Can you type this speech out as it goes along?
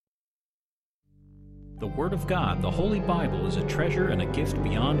The Word of God, the Holy Bible, is a treasure and a gift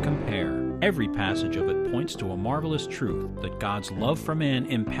beyond compare. Every passage of it points to a marvelous truth that God's love for man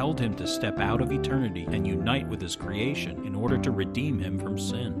impelled him to step out of eternity and unite with his creation in order to redeem him from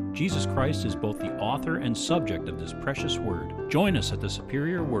sin. Jesus Christ is both the author and subject of this precious Word. Join us at the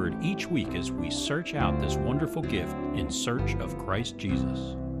Superior Word each week as we search out this wonderful gift in search of Christ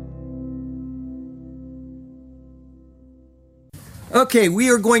Jesus. Okay, we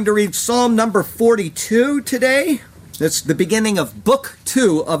are going to read Psalm number 42 today. That's the beginning of Book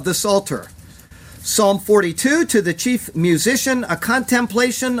 2 of the Psalter. Psalm 42, to the chief musician, a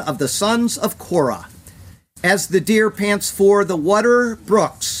contemplation of the sons of Korah. As the deer pants for the water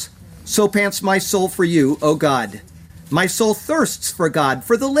brooks, so pants my soul for you, O God. My soul thirsts for God,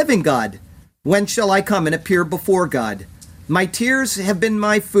 for the living God. When shall I come and appear before God? My tears have been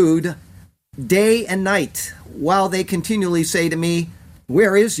my food day and night, while they continually say to me,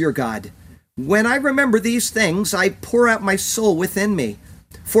 where is your God? When I remember these things, I pour out my soul within me.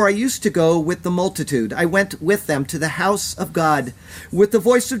 For I used to go with the multitude. I went with them to the house of God, with the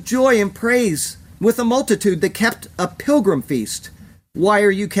voice of joy and praise, with a multitude that kept a pilgrim feast. Why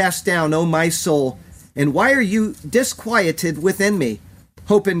are you cast down, O my soul? And why are you disquieted within me?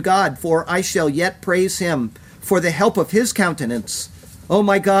 Hope in God, for I shall yet praise him, for the help of his countenance. O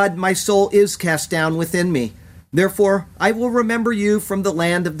my God, my soul is cast down within me. Therefore I will remember you from the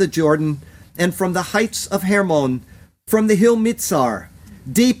land of the Jordan, and from the heights of Hermon, from the hill Mitzar.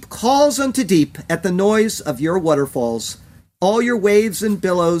 Deep calls unto deep at the noise of your waterfalls. All your waves and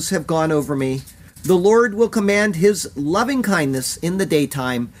billows have gone over me. The Lord will command his loving kindness in the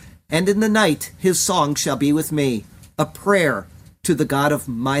daytime, and in the night his song shall be with me, a prayer to the God of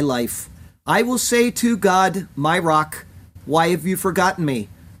my life. I will say to God, my rock, why have you forgotten me?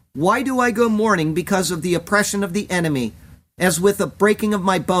 Why do I go mourning because of the oppression of the enemy? As with the breaking of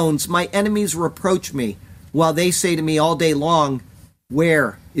my bones, my enemies reproach me, while they say to me all day long,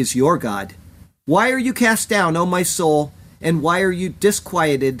 where is your God? Why are you cast down, O my soul, and why are you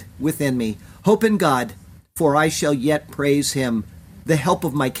disquieted within me? Hope in God, for I shall yet praise him, the help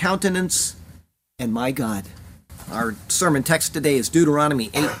of my countenance and my God. Our sermon text today is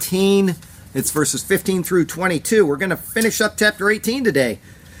Deuteronomy 18. It's verses 15 through 22. We're going to finish up chapter 18 today.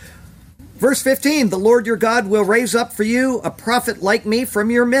 Verse 15, the Lord your God will raise up for you a prophet like me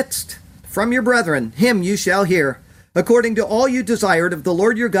from your midst, from your brethren. Him you shall hear, according to all you desired of the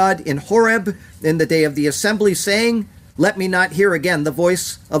Lord your God in Horeb in the day of the assembly, saying, let me not hear again the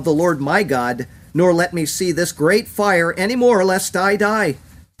voice of the Lord my God, nor let me see this great fire any more, lest I die.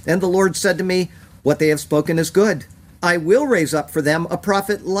 And the Lord said to me, what they have spoken is good. I will raise up for them a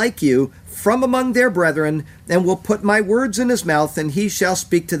prophet like you from among their brethren, and will put my words in his mouth, and he shall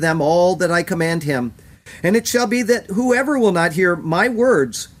speak to them all that I command him. And it shall be that whoever will not hear my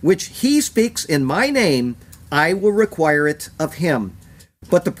words, which he speaks in my name, I will require it of him.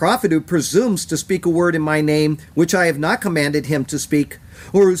 But the prophet who presumes to speak a word in my name, which I have not commanded him to speak,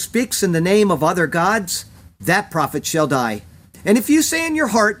 or who speaks in the name of other gods, that prophet shall die. And if you say in your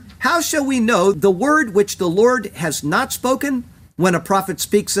heart, how shall we know the word which the Lord has not spoken? When a prophet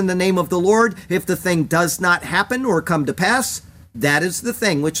speaks in the name of the Lord, if the thing does not happen or come to pass, that is the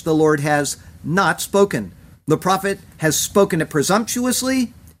thing which the Lord has not spoken. The prophet has spoken it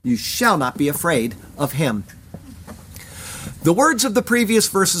presumptuously. You shall not be afraid of him. The words of the previous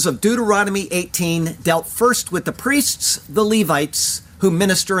verses of Deuteronomy 18 dealt first with the priests, the Levites, who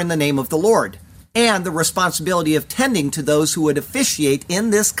minister in the name of the Lord, and the responsibility of tending to those who would officiate in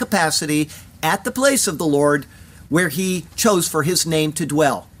this capacity at the place of the Lord, where he chose for his name to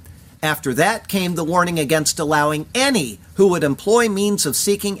dwell. After that came the warning against allowing any who would employ means of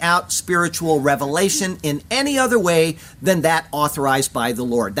seeking out spiritual revelation in any other way than that authorized by the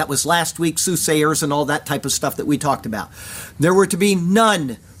Lord. That was last week's soothsayers and all that type of stuff that we talked about. There were to be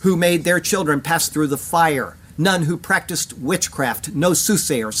none who made their children pass through the fire, none who practiced witchcraft, no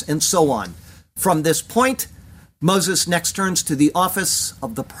soothsayers, and so on. From this point, Moses next turns to the office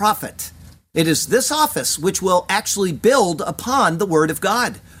of the prophet. It is this office which will actually build upon the word of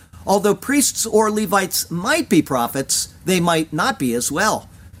God. Although priests or Levites might be prophets, they might not be as well.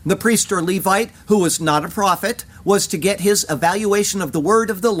 The priest or Levite who was not a prophet was to get his evaluation of the word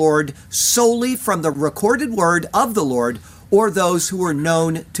of the Lord solely from the recorded word of the Lord or those who were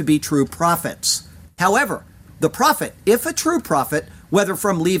known to be true prophets. However, the prophet, if a true prophet, whether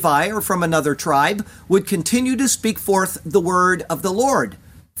from Levi or from another tribe, would continue to speak forth the word of the Lord.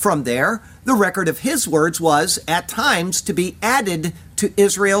 From there, the record of his words was, at times, to be added to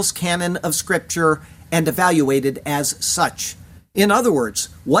Israel's canon of Scripture and evaluated as such. In other words,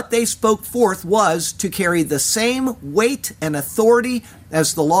 what they spoke forth was to carry the same weight and authority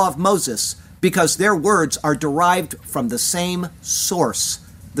as the law of Moses, because their words are derived from the same source,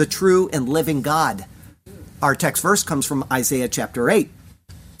 the true and living God. Our text verse comes from Isaiah chapter 8.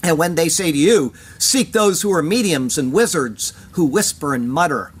 And when they say to you, seek those who are mediums and wizards who whisper and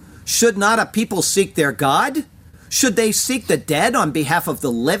mutter, should not a people seek their God? Should they seek the dead on behalf of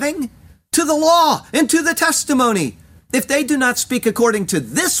the living? To the law and to the testimony. If they do not speak according to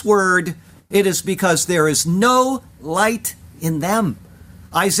this word, it is because there is no light in them.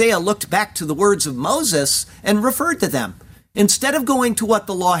 Isaiah looked back to the words of Moses and referred to them. Instead of going to what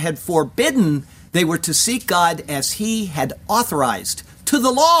the law had forbidden, they were to seek God as he had authorized, to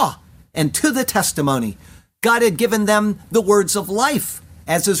the law and to the testimony. God had given them the words of life,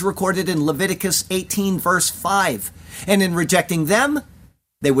 as is recorded in Leviticus 18, verse 5. And in rejecting them,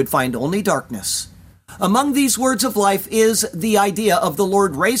 they would find only darkness. Among these words of life is the idea of the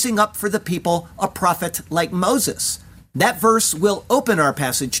Lord raising up for the people a prophet like Moses. That verse will open our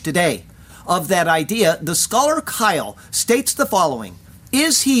passage today. Of that idea, the scholar Keil states the following: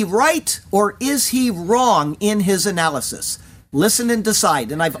 is he right or is he wrong in his analysis? Listen and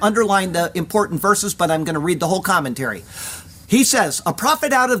decide. And I've underlined the important verses, but I'm going to read the whole commentary. He says, a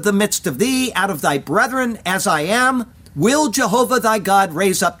prophet out of the midst of thee, out of thy brethren, as I am, will Jehovah thy God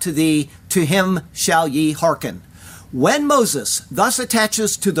raise up to thee, to him shall ye hearken. When Moses thus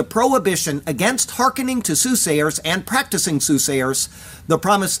attaches to the prohibition against hearkening to soothsayers and practicing soothsayers the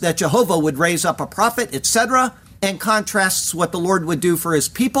promise that Jehovah would raise up a prophet, etc., and contrasts what the Lord would do for his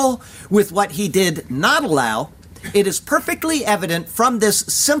people with what he did not allow, it is perfectly evident from this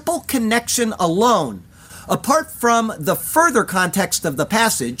simple connection alone, apart from the further context of the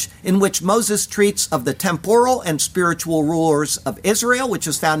passage in which Moses treats of the temporal and spiritual rulers of Israel, which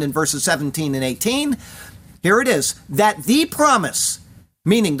is found in verses 17 and 18, here it is, that the promise,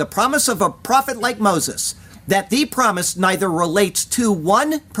 meaning the promise of a prophet like Moses, that the promise neither relates to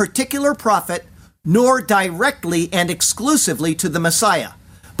one particular prophet nor directly and exclusively to the Messiah,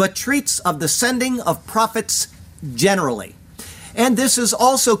 but treats of the sending of prophets generally. And this is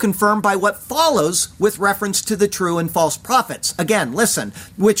also confirmed by what follows with reference to the true and false prophets. Again, listen,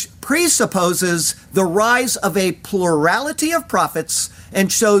 which presupposes the rise of a plurality of prophets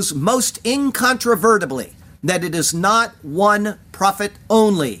and shows most incontrovertibly that it is not one prophet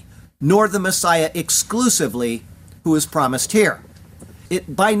only, nor the Messiah exclusively, who is promised here.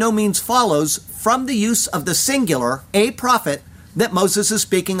 It by no means follows from the use of the singular, a prophet, that Moses is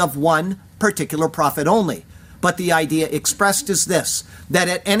speaking of one particular prophet only. But the idea expressed is this, that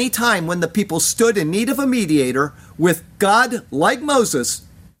at any time when the people stood in need of a mediator with God like Moses,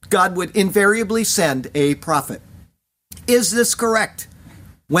 God would invariably send a prophet. Is this correct?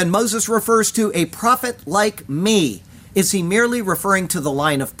 When Moses refers to a prophet like me, is he merely referring to the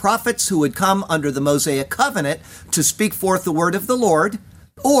line of prophets who would come under the Mosaic covenant to speak forth the word of the Lord?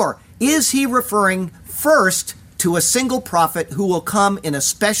 Or is he referring first to a single prophet who will come in a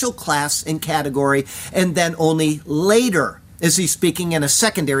special class and category, and then only later is he speaking in a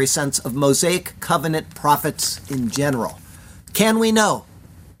secondary sense of Mosaic covenant prophets in general? Can we know?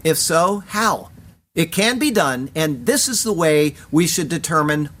 If so, how? It can be done, and this is the way we should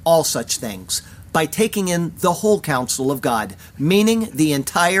determine all such things, by taking in the whole counsel of God, meaning the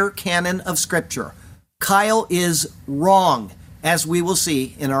entire canon of Scripture. Keil is wrong, as we will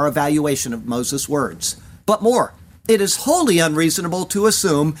see in our evaluation of Moses' words. But more, it is wholly unreasonable to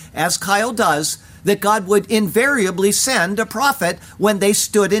assume, as Keil does, that God would invariably send a prophet when they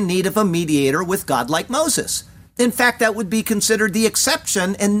stood in need of a mediator with God like Moses. In fact, that would be considered the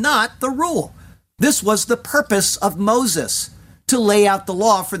exception and not the rule. This was the purpose of Moses, to lay out the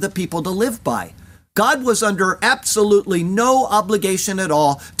law for the people to live by. God was under absolutely no obligation at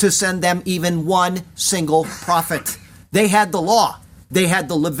all to send them even one single prophet. They had the law. They had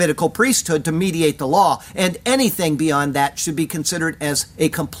the Levitical priesthood to mediate the law, and anything beyond that should be considered as a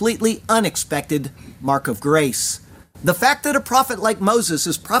completely unexpected mark of grace. The fact that a prophet like Moses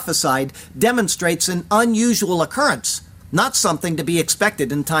is prophesied demonstrates an unusual occurrence, not something to be expected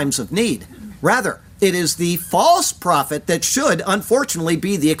in times of need. Rather, it is the false prophet that should, unfortunately,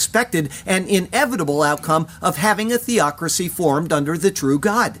 be the expected and inevitable outcome of having a theocracy formed under the true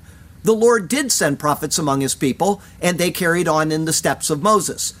God. The Lord did send prophets among his people, and they carried on in the steps of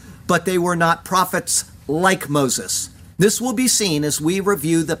Moses. But they were not prophets like Moses. This will be seen as we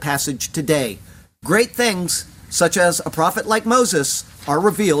review the passage today. Great things, such as a prophet like Moses, are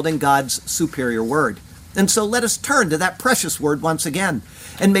revealed in God's superior word. And so let us turn to that precious word once again.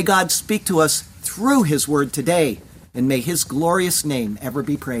 And may God speak to us through his word today. And may his glorious name ever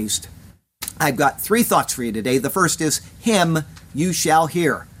be praised. I've got 3 thoughts for you today. The first is, him you shall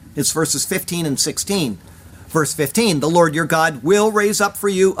hear. It's verses 15 and 16. Verse 15, the Lord your God will raise up for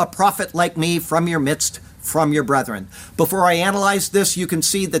you a prophet like me from your midst, from your brethren. Before I analyze this, you can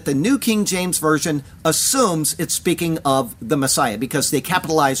see that the New King James Version assumes it's speaking of the Messiah because they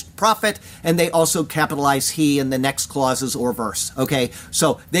capitalized prophet and they also capitalize he in the next clauses or verse. Okay,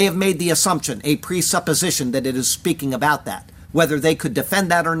 so they have made the assumption, a presupposition that it is speaking about that. Whether they could defend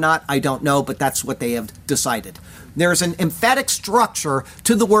that or not, I don't know, but that's what they have decided. There's an emphatic structure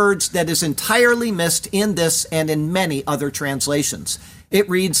to the words that is entirely missed in this and in many other translations. It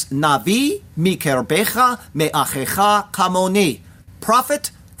reads, Navi mikerbecha me'achecha kamoni.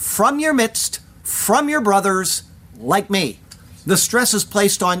 Prophet from your midst, from your brothers, like me. The stress is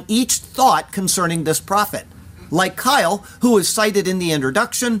placed on each thought concerning this prophet. Like Kyle, who is cited in the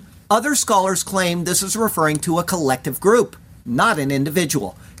introduction, other scholars claim this is referring to a collective group, not an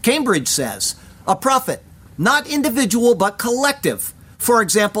individual. Cambridge says, a prophet, not individual but collective. For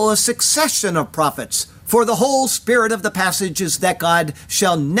example, a succession of prophets. For the whole spirit of the passage is that God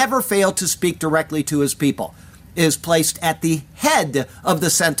shall never fail to speak directly to his people. It is placed at the head of the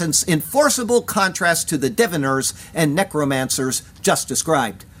sentence in forcible contrast to the diviners and necromancers just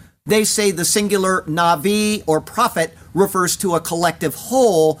described. They say the singular Navi or prophet refers to a collective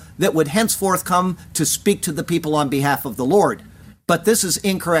whole that would henceforth come to speak to the people on behalf of the Lord. But this is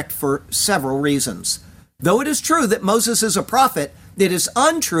incorrect for several reasons. Though it is true that Moses is a prophet, it is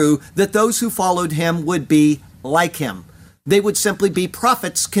untrue that those who followed him would be like him. They would simply be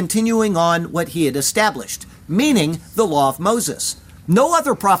prophets continuing on what he had established, meaning the law of Moses. No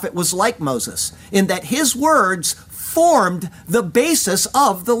other prophet was like Moses in that his words formed the basis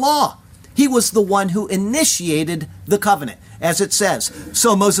of the law. He was the one who initiated the covenant. As it says,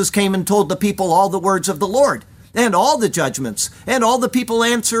 so Moses came and told the people all the words of the Lord and all the judgments, and all the people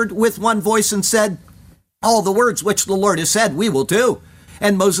answered with one voice and said, all the words which the Lord has said, we will do.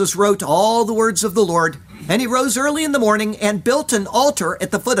 And Moses wrote all the words of the Lord, and he rose early in the morning and built an altar at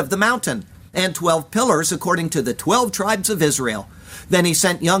the foot of the mountain, and 12 pillars according to the 12 tribes of Israel. Then he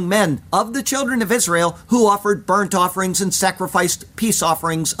sent young men of the children of Israel who offered burnt offerings and sacrificed peace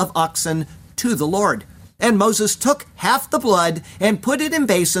offerings of oxen to the Lord. And Moses took half the blood and put it in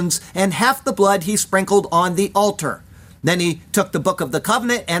basins, and half the blood he sprinkled on the altar. Then he took the book of the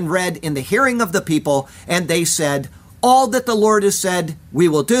covenant and read in the hearing of the people, and they said, all that the Lord has said, we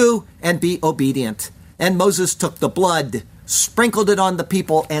will do, and be obedient. And Moses took the blood, sprinkled it on the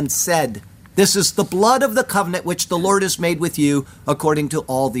people, and said, this is the blood of the covenant which the Lord has made with you, according to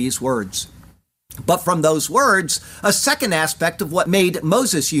all these words. But from those words, a second aspect of what made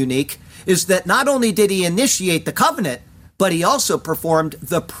Moses unique is that not only did he initiate the covenant, but he also performed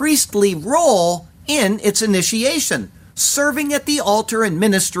the priestly role in its initiation, serving at the altar and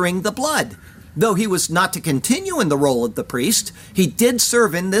ministering the blood. Though he was not to continue in the role of the priest, he did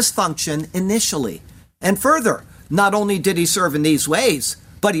serve in this function initially. And further, not only did he serve in these ways,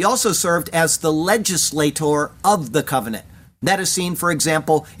 but he also served as the legislator of the covenant. That is seen, for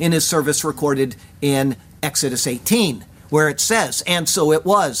example, in his service recorded in Exodus 18, where it says, and so it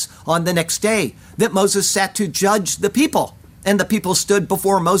was on the next day that Moses sat to judge the people, and the people stood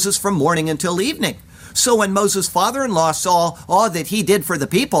before Moses from morning until evening. So when Moses' father-in-law saw all that he did for the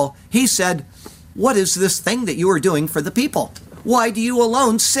people, he said, what is this thing that you are doing for the people? Why do you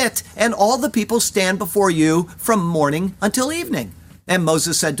alone sit and all the people stand before you from morning until evening? And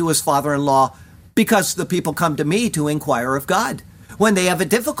Moses said to his father-in-law, because the people come to me to inquire of God. When they have a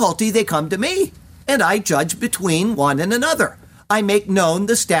difficulty, they come to me, and I judge between one and another. I make known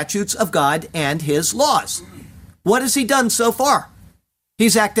the statutes of God and his laws. What has he done so far?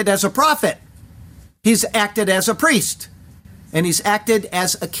 He's acted as a prophet. He's acted as a priest. And he's acted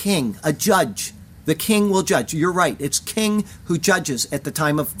as a king, a judge. The king will judge. You're right. It's king who judges at the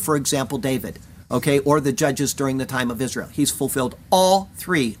time of, for example, David, okay, or the judges during the time of Israel. He's fulfilled all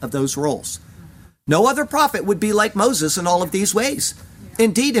three of those roles. No other prophet would be like Moses in all of these ways.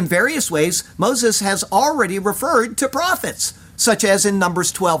 Indeed, in various ways, Moses has already referred to prophets, such as in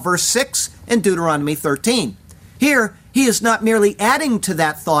Numbers 12, verse 6, and Deuteronomy 13. Here, he is not merely adding to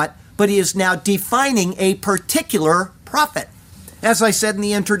that thought, but he is now defining a particular prophet. As I said in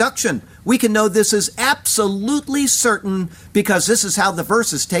the introduction, we can know this is absolutely certain because this is how the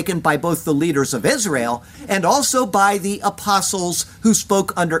verse is taken by both the leaders of Israel and also by the apostles who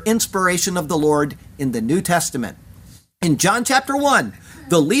spoke under inspiration of the Lord in the New Testament. In John chapter 1,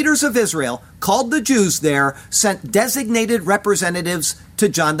 the leaders of Israel, called the Jews there, sent designated representatives to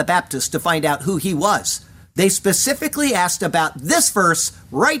John the Baptist to find out who he was. They specifically asked about this verse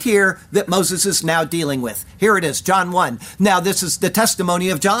right here that Moses is now dealing with. Here it is, John 1. Now this is the testimony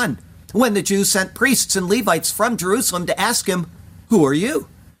of John. When the Jews sent priests and Levites from Jerusalem to ask him, who are you?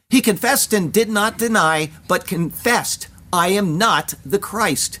 He confessed and did not deny, but confessed, I am not the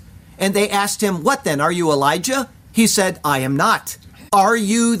Christ. And they asked him, what then? Are you Elijah? He said, I am not. Are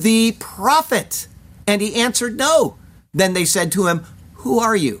you the prophet? And he answered, no. Then they said to him, who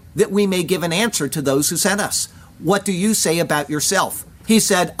are you, that we may give an answer to those who sent us? What do you say about yourself? He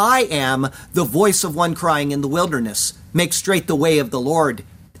said, I am the voice of one crying in the wilderness, make straight the way of the Lord,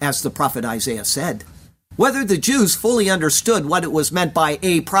 as the prophet Isaiah said. Whether the Jews fully understood what it was meant by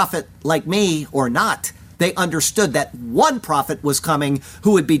a prophet like me or not, they understood that one prophet was coming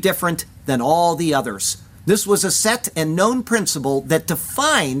who would be different than all the others. This was a set and known principle that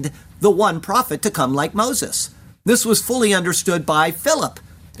defined the one prophet to come like Moses. This was fully understood by Philip.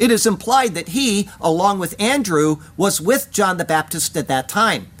 It is implied that he, along with Andrew, was with John the Baptist at that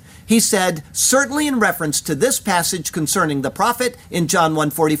time. He said, certainly in reference to this passage concerning the prophet in John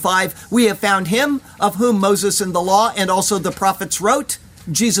 1:45, we have found him of whom Moses in the law and also the prophets wrote,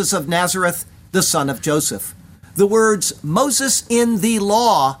 Jesus of Nazareth, the son of Joseph. The words Moses in the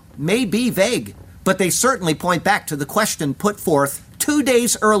law may be vague, but they certainly point back to the question put forth 2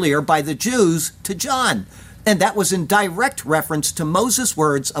 days earlier by the Jews to John. And that was in direct reference to Moses'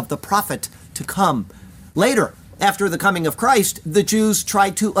 words of the prophet to come. Later, after the coming of Christ, the Jews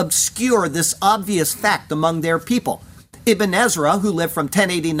tried to obscure this obvious fact among their people. Ibn Ezra, who lived from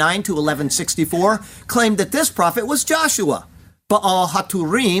 1089 to 1164, claimed that this prophet was Joshua. Baal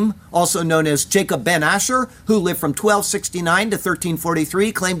Haturim, also known as Jacob ben Asher, who lived from 1269 to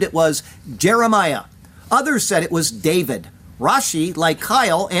 1343, claimed it was Jeremiah. Others said it was David. Rashi, like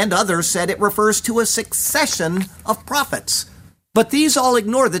Kyle and others, said it refers to a succession of prophets. But these all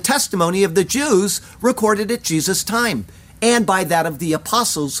ignore the testimony of the Jews recorded at Jesus' time, and by that of the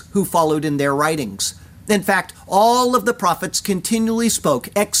apostles who followed in their writings. In fact, all of the prophets continually spoke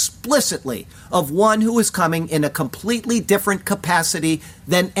explicitly of one who was coming in a completely different capacity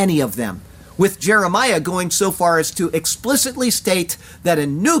than any of them, with Jeremiah going so far as to explicitly state that a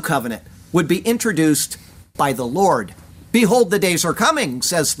new covenant would be introduced by the Lord. Behold, the days are coming,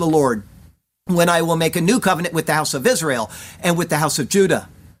 says the Lord, when I will make a new covenant with the house of Israel and with the house of Judah,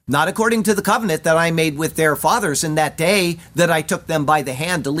 not according to the covenant that I made with their fathers in that day that I took them by the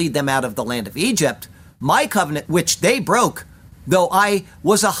hand to lead them out of the land of Egypt, my covenant which they broke, though I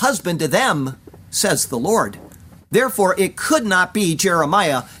was a husband to them, says the Lord. Therefore, it could not be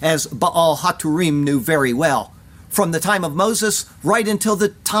Jeremiah, as Baal Haturim knew very well. From the time of Moses right until the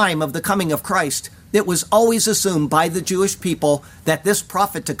time of the coming of Christ, it was always assumed by the Jewish people that this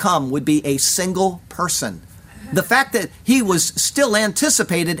prophet to come would be a single person. The fact that he was still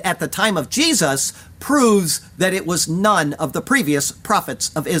anticipated at the time of Jesus proves that it was none of the previous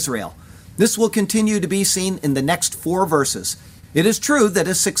prophets of Israel. This will continue to be seen in the next 4 verses. It is true that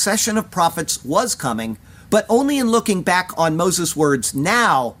a succession of prophets was coming, but only in looking back on Moses' words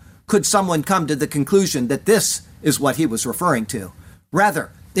now could someone come to the conclusion that this is what he was referring to.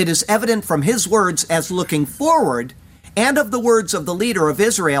 Rather, it is evident from his words as looking forward and of the words of the leader of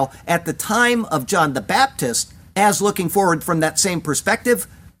Israel at the time of John the Baptist as looking forward from that same perspective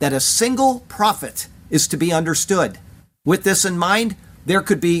that a single prophet is to be understood. With this in mind, there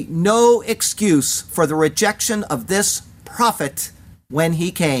could be no excuse for the rejection of this prophet when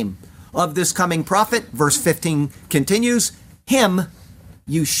he came. Of this coming prophet, verse 15 continues, him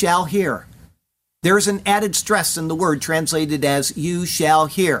you shall hear. There is an added stress in the word translated as you shall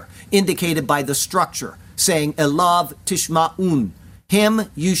hear, indicated by the structure, saying elav tishma'un. Him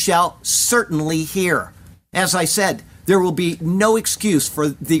you shall certainly hear. As I said, there will be no excuse for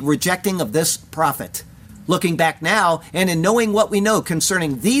the rejecting of this prophet. Looking back now, and in knowing what we know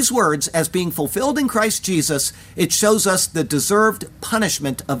concerning these words as being fulfilled in Christ Jesus, it shows us the deserved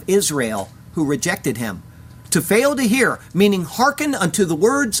punishment of Israel who rejected him. To fail to hear, meaning hearken unto the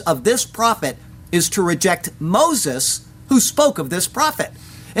words of this prophet, is to reject Moses, who spoke of this prophet.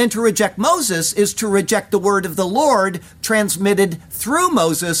 And to reject Moses is to reject the word of the Lord transmitted through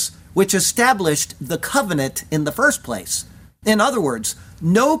Moses, which established the covenant in the first place. In other words,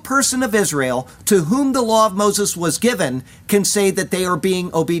 no person of Israel to whom the law of Moses was given can say that they are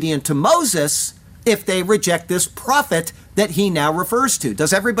being obedient to Moses if they reject this prophet that he now refers to.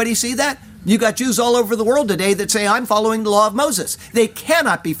 Does everybody see that? You got Jews all over the world today that say, I'm following the law of Moses. They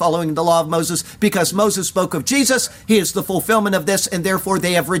cannot be following the law of Moses because Moses spoke of Jesus. He is the fulfillment of this, and therefore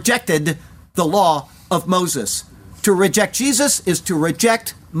they have rejected the law of Moses. To reject Jesus is to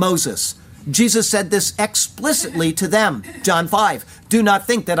reject Moses. Jesus said this explicitly to them. John 5, do not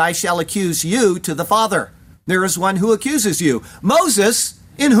think that I shall accuse you to the Father. There is one who accuses you, Moses,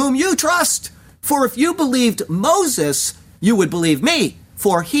 in whom you trust. For if you believed Moses, you would believe me,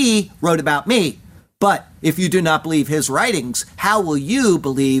 for he wrote about me. But if you do not believe his writings, how will you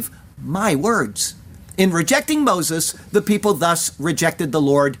believe my words? In rejecting Moses, the people thus rejected the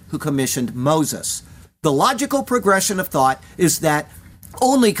Lord who commissioned Moses. The logical progression of thought is that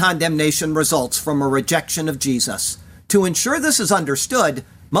only condemnation results from a rejection of Jesus. To ensure this is understood,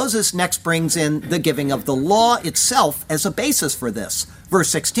 Moses next brings in the giving of the law itself as a basis for this. Verse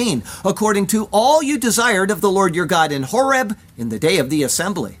 16, according to all you desired of the Lord your God in Horeb in the day of the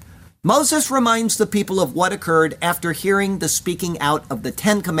assembly. Moses reminds the people of what occurred after hearing the speaking out of the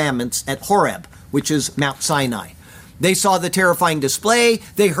 10 Commandments at Horeb, which is Mount Sinai. They saw the terrifying display,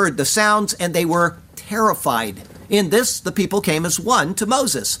 they heard the sounds, and they were terrified. In this, the people came as one to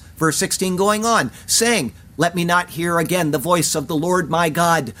Moses. Verse 16 going on, saying, let me not hear again the voice of the Lord my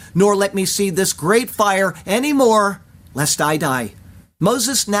God, nor let me see this great fire any more, lest I die.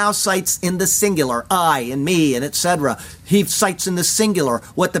 Moses now cites in the singular, I and me and etc. He cites in the singular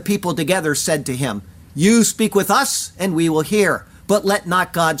what the people together said to him. You speak with us and we will hear, but let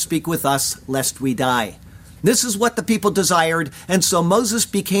not God speak with us lest we die. This is what the people desired, and so Moses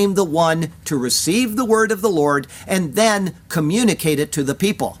became the one to receive the word of the Lord and then communicate it to the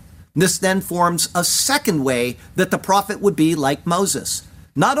people. This then forms a second way that the prophet would be like Moses.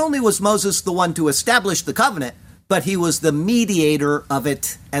 Not only was Moses the one to establish the covenant, but he was the mediator of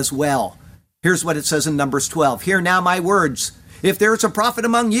it as well. Here's what it says in Numbers 12. Hear now my words. If there is a prophet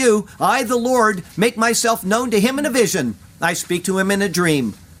among you, I, the Lord, make myself known to him in a vision. I speak to him in a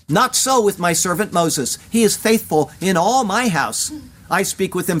dream. Not so with my servant Moses. He is faithful in all my house. I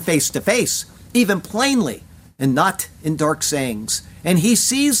speak with him face to face, even plainly, and not in dark sayings. And he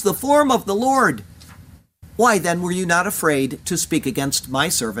sees the form of the Lord. Why then were you not afraid to speak against my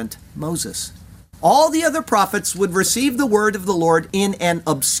servant Moses? All the other prophets would receive the word of the Lord in an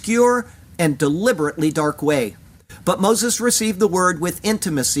obscure and deliberately dark way. But Moses received the word with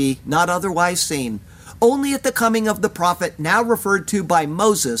intimacy not otherwise seen. Only at the coming of the prophet now referred to by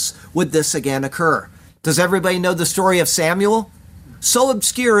Moses would this again occur. Does everybody know the story of Samuel? So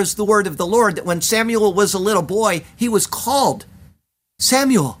obscure is the word of the Lord that when Samuel was a little boy, he was called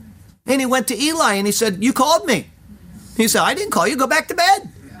Samuel. And he went to Eli and he said, you called me. He said, I didn't call you, go back to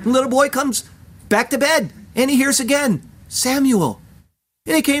bed. And the little boy comes back to bed and he hears again, Samuel.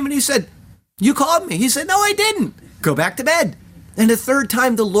 And he came and he said, you called me. He said, no, I didn't. Go back to bed. And the third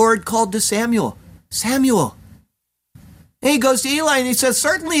time the Lord called to Samuel, Samuel. And he goes to Eli and he says,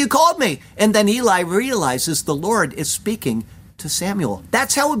 certainly you called me. And then Eli realizes the Lord is speaking to Samuel.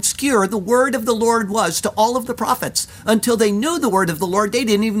 That's how obscure the word of the Lord was to all of the prophets. Until they knew the word of the Lord, they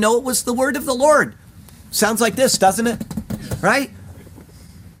didn't even know it was the word of the Lord. Sounds like this, doesn't it? Right?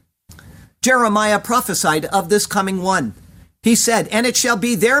 Jeremiah prophesied of this coming one. He said, and it shall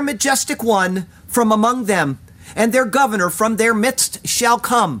be their majestic one from among them, and their governor from their midst shall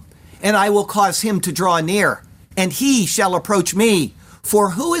come, and I will cause him to draw near, and he shall approach me.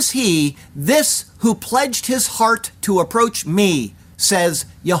 For who is he, this who pledged his heart to approach me, says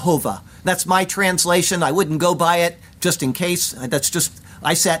Jehovah. That's my translation. I wouldn't go by it just in case.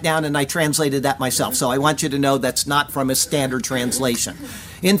 I sat down and I translated that myself. So I want you to know that's not from a standard translation.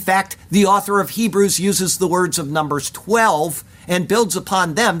 In fact, the author of Hebrews uses the words of Numbers 12 and builds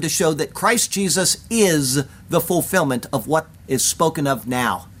upon them to show that Christ Jesus is the fulfillment of what is spoken of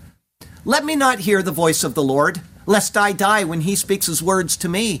now. Let me not hear the voice of the Lord, lest I die when he speaks his words to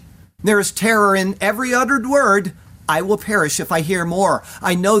me. There is terror in every uttered word. I will perish if I hear more.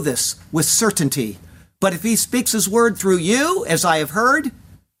 I know this with certainty. But if he speaks his word through you, as I have heard,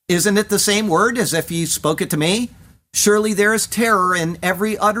 isn't it the same word as if he spoke it to me? Surely there is terror in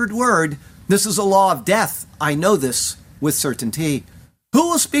every uttered word. This is a law of death. I know this with certainty. Who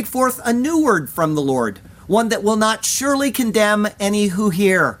will speak forth a new word from the Lord, one that will not surely condemn any who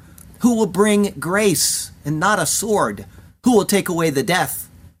hear? Who will bring grace and not a sword? Who will take away the death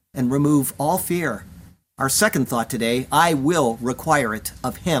and remove all fear? Our second thought today, I will require it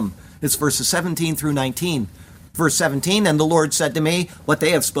of him. It's verses 17 through 19. Verse 17, and the Lord said to me, what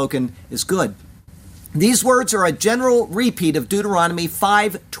they have spoken is good. These words are a general repeat of Deuteronomy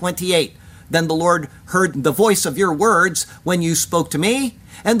 5:28. Then the Lord heard the voice of your words when you spoke to me.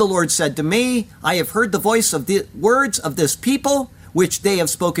 And the Lord said to me, I have heard the voice of the words of this people, which they have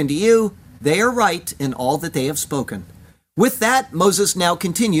spoken to you. They are right in all that they have spoken. With that, Moses now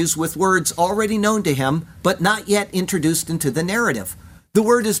continues with words already known to him, but not yet introduced into the narrative. The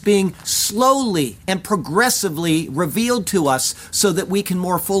word is being slowly and progressively revealed to us so that we can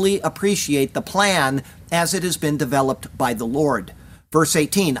more fully appreciate the plan as it has been developed by the Lord. Verse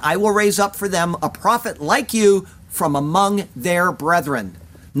 18, I will raise up for them a prophet like you from among their brethren.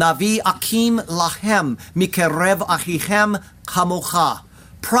 Navi akim lahem mikerev achichem kamocha.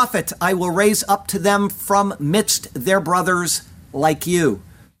 prophet I will raise up to them from midst their brothers like you.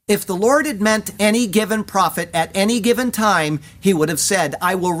 If the Lord had meant any given prophet at any given time, he would have said,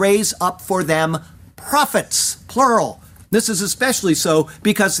 I will raise up for them prophets, plural. This is especially so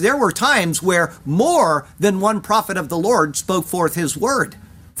because there were times where more than one prophet of the Lord spoke forth his word.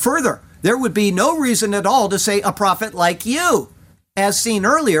 Further, there would be no reason at all to say a prophet like you. As seen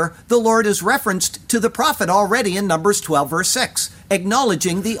earlier, the Lord is referenced to the prophet already in Numbers 12, verse 6,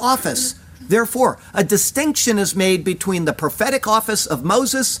 acknowledging the office. Therefore, a distinction is made between the prophetic office of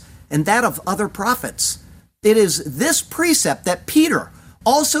Moses and that of other prophets. It is this precept that Peter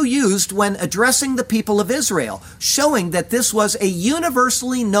also used when addressing the people of Israel, showing that this was a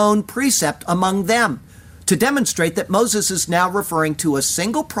universally known precept among them, to demonstrate that Moses is now referring to a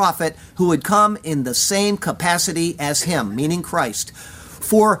single prophet who would come in the same capacity as him, meaning Christ.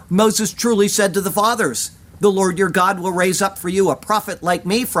 For Moses truly said to the fathers, the Lord your God will raise up for you a prophet like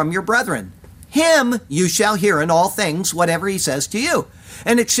me from your brethren. Him you shall hear in all things, whatever he says to you.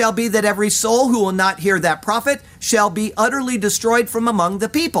 And it shall be that every soul who will not hear that prophet shall be utterly destroyed from among the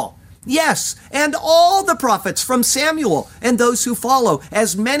people. Yes, and all the prophets from Samuel and those who follow,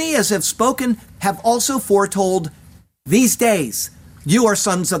 as many as have spoken, have also foretold these days. You are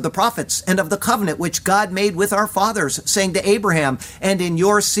sons of the prophets and of the covenant which God made with our fathers, saying to Abraham, and in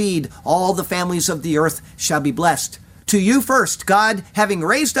your seed all the families of the earth shall be blessed. To you first, God, having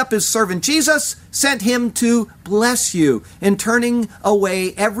raised up his servant Jesus, sent him to bless you in turning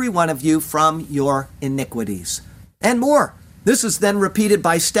away every one of you from your iniquities. And more. This is then repeated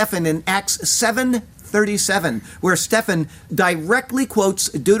by Stephen in Acts 7:37, where Stephen directly quotes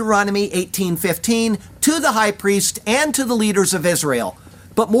Deuteronomy 18:15 to the high priest and to the leaders of Israel.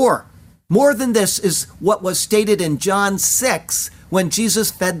 But more than this is what was stated in John 6, when Jesus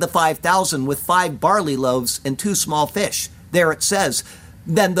fed the 5,000 with 5 barley loaves and 2 small fish. There it says,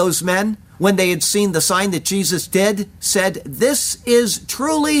 then those men, when they had seen the sign that Jesus did, said, this is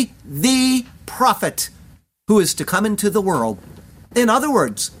truly the prophet who is to come into the world. In other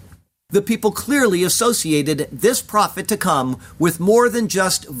words, the people clearly associated this prophet to come with more than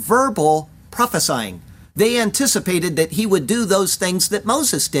just verbal prophesying. They anticipated that he would do those things that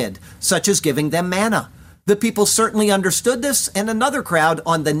Moses did, such as giving them manna. The people certainly understood this, and another crowd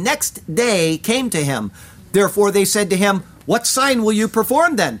on the next day came to him. Therefore they said to him, what sign will you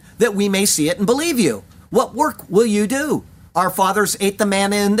perform then, that we may see it and believe you? What work will you do? Our fathers ate the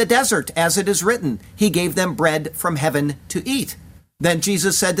manna in the desert, as it is written, he gave them bread from heaven to eat. Then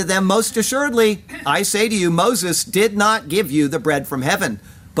Jesus said to them, most assuredly, I say to you, Moses did not give you the bread from heaven,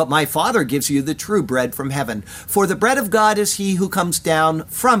 but my Father gives you the true bread from heaven. For the bread of God is he who comes down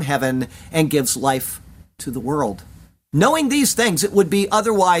from heaven and gives life to the world. Knowing these things, it would be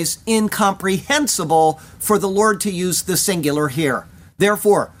otherwise incomprehensible for the Lord to use the singular here.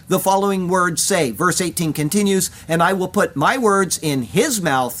 Therefore, the following words say, verse 18 continues, and I will put my words in his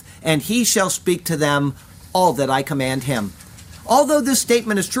mouth, and he shall speak to them all that I command him. Although this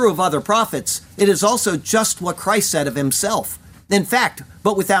statement is true of other prophets, it is also just what Christ said of himself. In fact,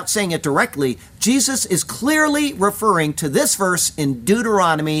 but without saying it directly, Jesus is clearly referring to this verse in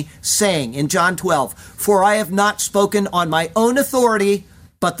Deuteronomy, saying in John 12, for I have not spoken on my own authority,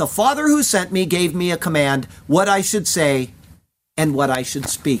 but the Father who sent me gave me a command, what I should say and what I should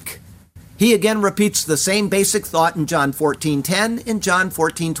speak. He again repeats the same basic thought in John 14:10 and John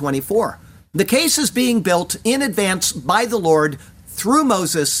 14:24. The case is being built in advance by the Lord through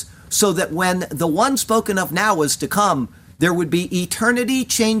Moses, so that when the one spoken of now was to come, there would be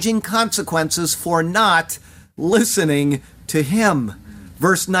eternity-changing consequences for not listening to him.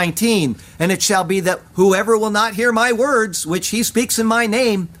 Verse 19, and it shall be that whoever will not hear my words, which he speaks in my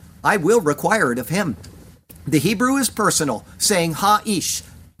name, I will require it of him. The Hebrew is personal, saying ha-ish,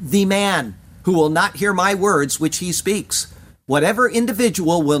 the man who will not hear my words which he speaks. Whatever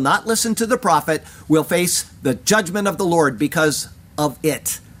individual will not listen to the prophet will face the judgment of the Lord because of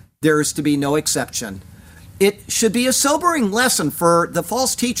it. There is to be no exception. It should be a sobering lesson for the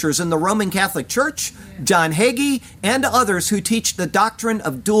false teachers in the Roman Catholic Church, John Hagee, and others who teach the doctrine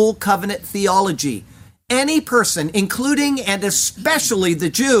of dual covenant theology. Any person, including and especially the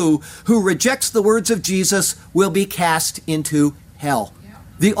Jew, who rejects the words of Jesus will be cast into hell.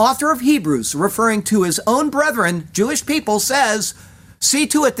 The author of Hebrews, referring to his own brethren, Jewish people, says, see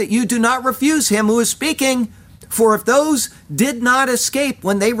to it that you do not refuse him who is speaking, for if those did not escape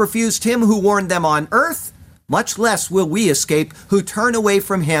when they refused him who warned them on earth, much less will we escape who turn away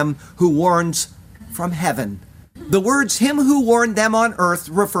from him who warns from heaven. The words him who warned them on earth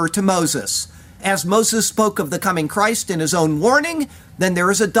refer to Moses. As Moses spoke of the coming Christ in his own warning, then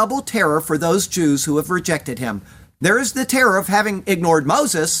there is a double terror for those Jews who have rejected him. There is the terror of having ignored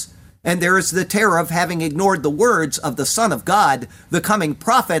Moses, and there is the terror of having ignored the words of the Son of God, the coming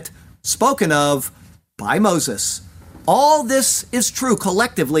prophet, spoken of by Moses. All this is true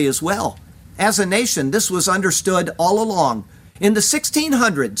collectively as well. As a nation, this was understood all along. In the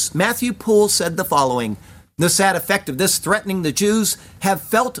 1600s, Matthew Poole said the following: "The sad effect of this threatening the Jews have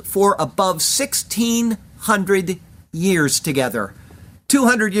felt for above 1,600 years together."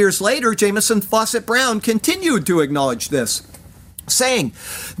 200 years later, Jameson Fawcett Brown continued to acknowledge this, saying,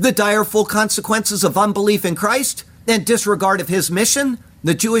 "The direful consequences of unbelief in Christ and disregard of his mission,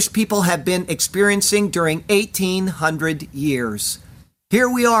 the Jewish people have been experiencing during 1,800 years." Here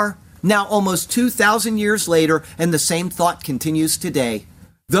we are, now almost 2,000 years later, and the same thought continues today.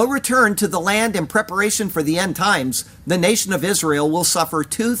 Though returned to the land in preparation for the end times, the nation of Israel will suffer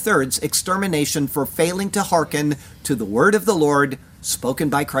 2/3 extermination for failing to hearken to the word of the Lord spoken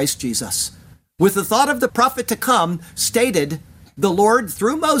by Christ Jesus. With the thought of the prophet to come stated, the Lord,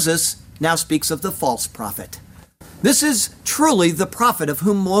 through Moses, now speaks of the false prophet. This is truly the prophet of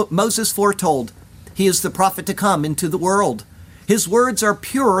whom Moses foretold. He is the prophet to come into the world. His words are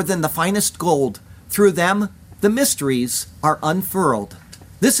purer than the finest gold. Through them, the mysteries are unfurled.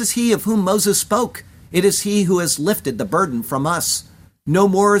 This is he of whom Moses spoke. It is he who has lifted the burden from us. No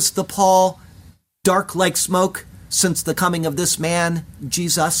more is the pall dark like smoke since the coming of this man,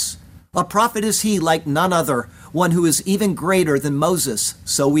 Jesus. A prophet is he like none other, one who is even greater than Moses,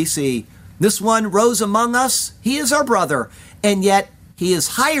 so we see. This one rose among us. He is our brother, and yet he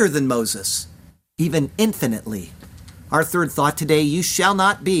is higher than Moses, even infinitely. Our third thought today: you shall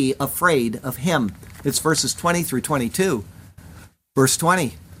not be afraid of him. It's verses 20 through 22. Verse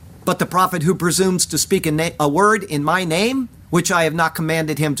 20, "But the prophet who presumes to speak a word in my name, which I have not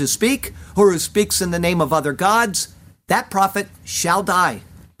commanded him to speak, or who speaks in the name of other gods, that prophet shall die."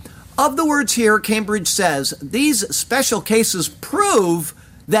 Of the words here, Cambridge says, these special cases prove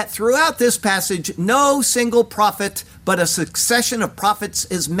that throughout this passage, no single prophet, but a succession of prophets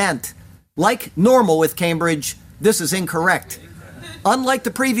is meant. Like normal with Cambridge, this is incorrect. Unlike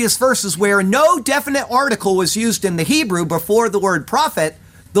the previous verses where no definite article was used in the Hebrew before the word prophet,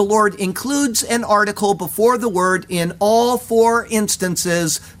 the Lord includes an article before the word in all 4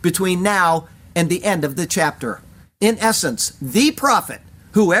 instances between now and the end of the chapter. In essence, the prophet,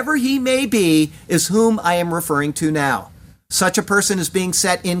 whoever he may be, is whom I am referring to now. Such a person is being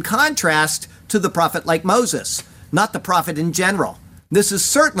set in contrast to the prophet like Moses, not the prophet in general. This is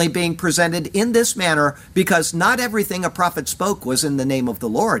certainly being presented in this manner because not everything a prophet spoke was in the name of the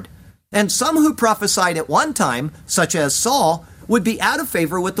Lord. And some who prophesied at one time, such as Saul, would be out of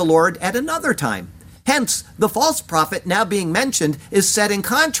favor with the Lord at another time. Hence, the false prophet now being mentioned is set in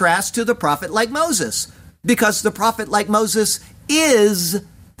contrast to the prophet like Moses, because the prophet like Moses is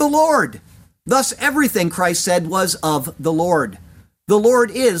the Lord. Thus, everything Christ said was of the Lord. The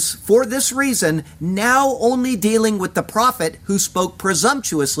Lord is, for this reason, now only dealing with the prophet who spoke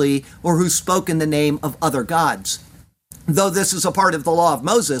presumptuously or who spoke in the name of other gods. Though this is a part of the law of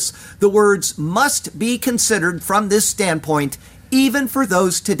Moses, the words must be considered from this standpoint, even for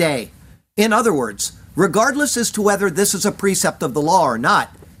those today. In other words, regardless as to whether this is a precept of the law or not,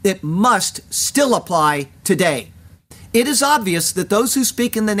 it must still apply today. It is obvious that those who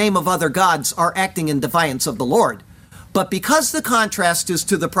speak in the name of other gods are acting in defiance of the Lord. But because the contrast is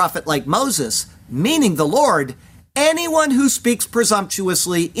to the prophet like Moses, meaning the Lord, anyone who speaks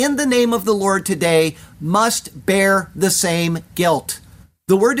presumptuously in the name of the Lord today must bear the same guilt.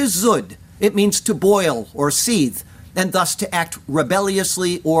 The word is zud. It means to boil or seethe, and thus to act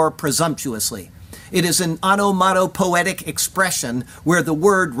rebelliously or presumptuously. It is an onomatopoetic expression where the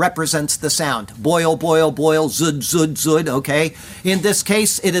word represents the sound. Boil, boil, boil, zud, zud, zud, okay? In this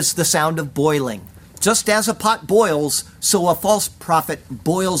case, it is the sound of boiling. Just as a pot boils, so a false prophet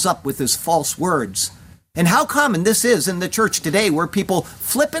boils up with his false words. And how common this is in the church today, where people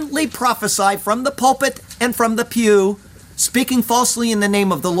flippantly prophesy from the pulpit and from the pew, speaking falsely in the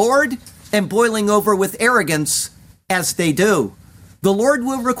name of the Lord and boiling over with arrogance as they do. The Lord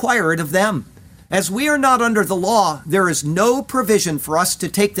will require it of them. As we are not under the law, there is no provision for us to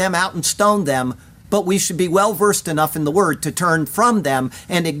take them out and stone them, but we should be well versed enough in the word to turn from them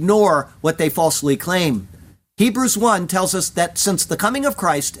and ignore what they falsely claim. Hebrews 1 tells us that since the coming of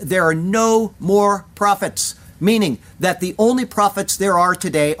Christ, there are no more prophets, meaning that the only prophets there are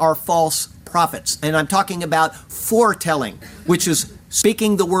today are false prophets. And I'm talking about foretelling, which is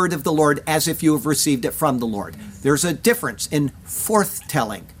speaking the word of the Lord as if you have received it from the Lord. There's a difference in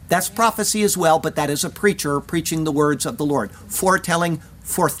forthtelling. That's prophecy as well, but that is a preacher preaching the words of the Lord. Foretelling,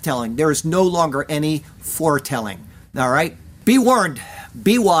 forthtelling. There is no longer any foretelling. All right? Be warned.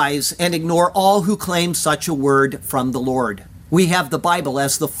 Be wise and ignore all who claim such a word from the Lord. We have the Bible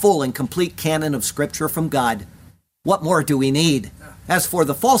as the full and complete canon of Scripture from God. What more do we need? As for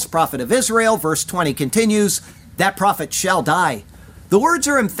the false prophet of Israel, verse 20 continues, that prophet shall die. The words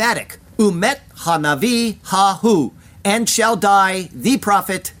are emphatic. Umet hanavi ha-hu, and shall die the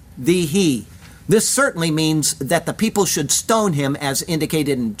prophet, the he. This certainly means that the people should stone him as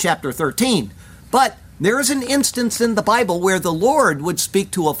indicated in chapter 13. But there is an instance in the Bible where the Lord would speak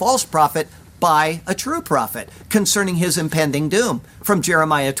to a false prophet by a true prophet concerning his impending doom. From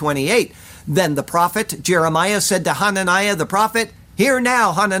Jeremiah 28, then the prophet Jeremiah said to Hananiah the prophet, Hear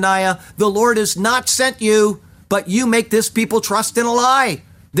now, Hananiah, the Lord has not sent you, but you make this people trust in a lie.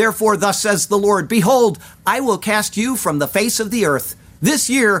 Therefore, thus says the Lord, Behold, I will cast you from the face of the earth. This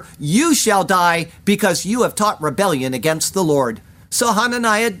year you shall die because you have taught rebellion against the Lord. So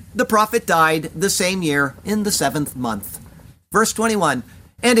Hananiah the prophet died the same year in the 7th month. Verse 21,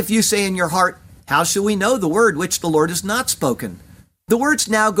 And if you say in your heart, How shall we know the word which the Lord has not spoken? The words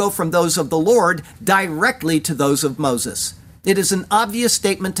now go from those of the Lord directly to those of Moses. It is an obvious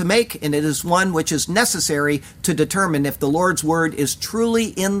statement to make, and it is one which is necessary to determine if the Lord's word is truly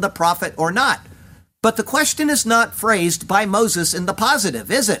in the prophet or not. But the question is not phrased by Moses in the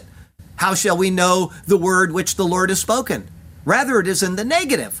positive, is it? How shall we know the word which the Lord has spoken? Rather, it is in the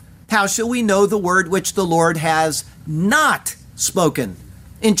negative. How shall we know the word which the Lord has not spoken?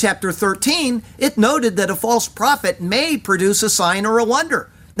 In chapter 13, it noted that a false prophet may produce a sign or a wonder,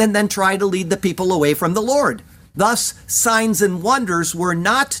 and then try to lead the people away from the Lord. Thus, signs and wonders were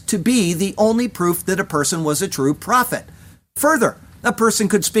not to be the only proof that a person was a true prophet. Further, a person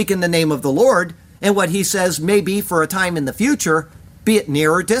could speak in the name of the Lord, and what he says may be for a time in the future, be it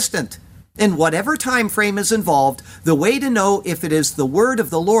near or distant. In whatever time frame is involved, the way to know if it is the word of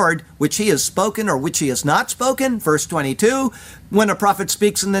the Lord which he has spoken or which he has not spoken, verse 22, when a prophet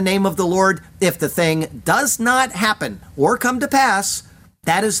speaks in the name of the Lord, if the thing does not happen or come to pass,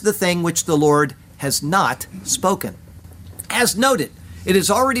 that is the thing which the Lord has not spoken. As noted, it has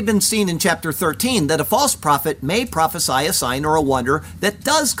already been seen in chapter 13 that a false prophet may prophesy a sign or a wonder that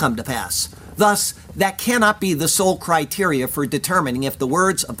does come to pass. Thus, that cannot be the sole criteria for determining if the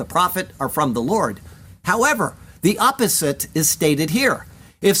words of the prophet are from the Lord. However, the opposite is stated here.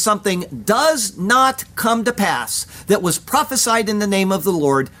 If something does not come to pass that was prophesied in the name of the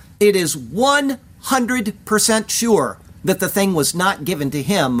Lord, it is 100% sure that the thing was not given to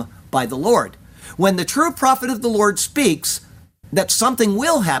him by the Lord. When the true prophet of the Lord speaks that something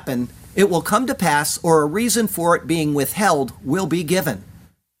will happen, it will come to pass, or a reason for it being withheld will be given.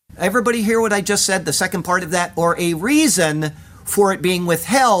 Everybody hear what I just said, the second part of that? Or a reason for it being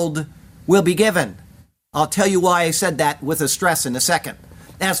withheld will be given. I'll tell you why I said that with a stress in a second.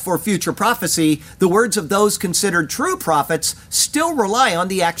 As for future prophecy, the words of those considered true prophets still rely on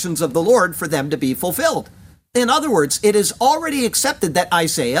the actions of the Lord for them to be fulfilled. In other words, it is already accepted that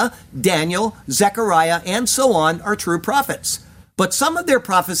Isaiah, Daniel, Zechariah, and so on are true prophets. But some of their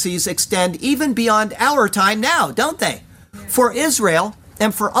prophecies extend even beyond our time now, don't they? For Israel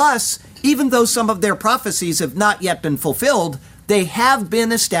and for us, even though some of their prophecies have not yet been fulfilled, they have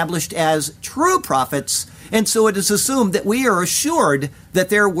been established as true prophets, and so it is assumed that we are assured that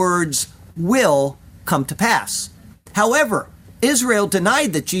their words will come to pass. However, Israel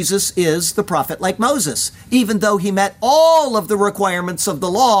denied that Jesus is the prophet like Moses, even though he met all of the requirements of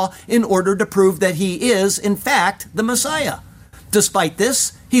the law in order to prove that he is, in fact, the Messiah. Despite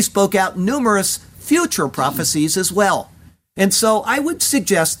this, he spoke out numerous future prophecies as well. And so I would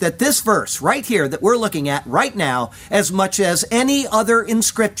suggest that this verse right here that we're looking at right now, as much as any other in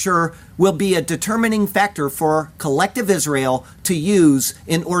Scripture, will be a determining factor for collective Israel to use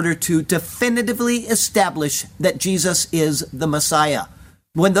in order to definitively establish that Jesus is the Messiah.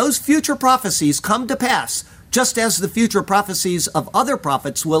 When those future prophecies come to pass, just as the future prophecies of other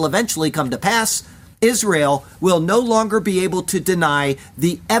prophets will eventually come to pass, Israel will no longer be able to deny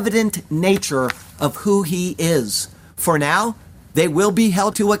the evident nature of who he is. For now, they will be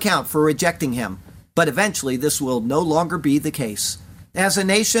held to account for rejecting him, but eventually this will no longer be the case. As a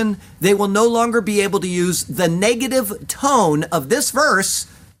nation, they will no longer be able to use the negative tone of this verse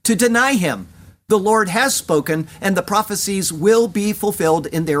to deny him. The Lord has spoken, and the prophecies will be fulfilled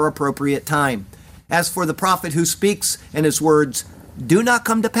in their appropriate time. As for the prophet who speaks and his words do not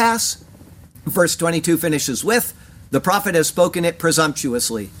come to pass, verse 22 finishes with, the prophet has spoken it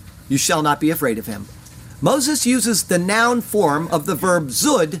presumptuously. You shall not be afraid of him. Moses uses the noun form of the verb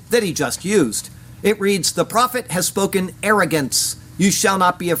zud that he just used. It reads, the prophet has spoken arrogance. You shall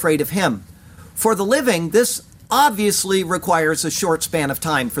not be afraid of him. For the living, this obviously requires a short span of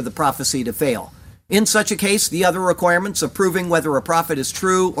time for the prophecy to fail. In such a case, the other requirements of proving whether a prophet is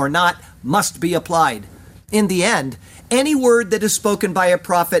true or not must be applied. In the end, any word that is spoken by a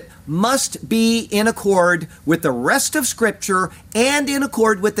prophet must be in accord with the rest of Scripture and in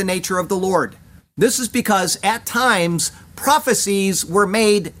accord with the nature of the Lord. This is because at times prophecies were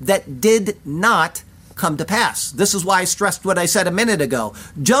made that did not come to pass. This is why I stressed what I said a minute ago.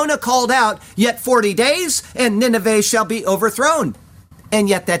 Jonah called out, "Yet 40 days and Nineveh shall be overthrown." And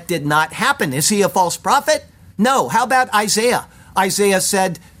yet that did not happen. Is he a false prophet? No. How about Isaiah? Isaiah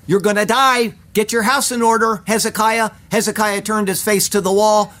said, "You're going to die. Get your house in order, Hezekiah." Hezekiah turned his face to the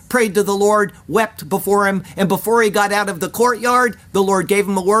wall, prayed to the Lord, wept before him. And before he got out of the courtyard, the Lord gave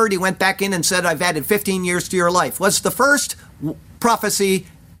him a word. He went back in and said, "I've added 15 years to your life." Was the first prophecy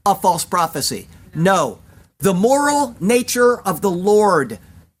a false prophecy? No. The moral nature of the Lord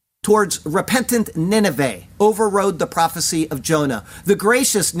towards repentant Nineveh overrode the prophecy of Jonah. The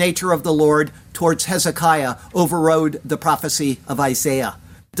gracious nature of the Lord towards Hezekiah overrode the prophecy of Isaiah.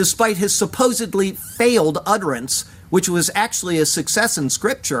 Despite his supposedly failed utterance, which was actually a success in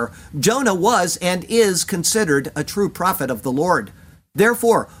Scripture, Jonah was and is considered a true prophet of the Lord.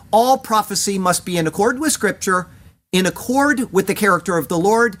 Therefore, all prophecy must be in accord with Scripture, in accord with the character of the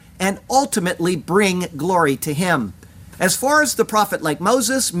Lord, and ultimately bring glory to Him. As far as the prophet like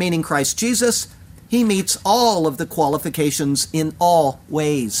Moses, meaning Christ Jesus, he meets all of the qualifications in all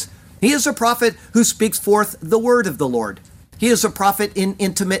ways. He is a prophet who speaks forth the word of the Lord. He is a prophet in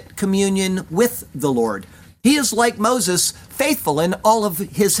intimate communion with the Lord. He is like Moses, faithful in all of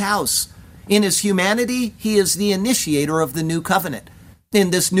his house. In his humanity, he is the initiator of the new covenant.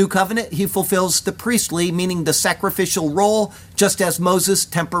 In this new covenant, he fulfills the priestly, meaning the sacrificial role, just as Moses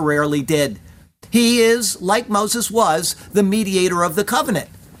temporarily did. He is, like Moses was, the mediator of the covenant.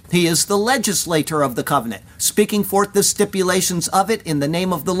 He is the legislator of the covenant, speaking forth the stipulations of it in the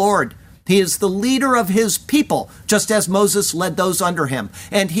name of the Lord. He is the leader of his people, just as Moses led those under him.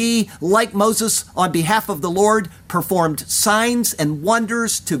 And he, like Moses, on behalf of the Lord, performed signs and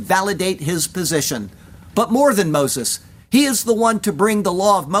wonders to validate his position. But more than Moses, he is the one to bring the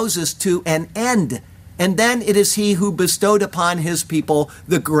law of Moses to an end. And then it is he who bestowed upon his people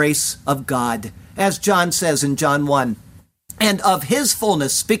the grace of God. As John says in John 1, "And of his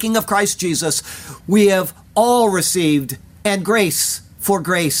fullness," speaking of Christ Jesus, "we have all received, and grace for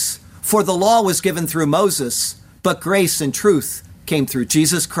grace. For the law was given through Moses, but grace and truth came through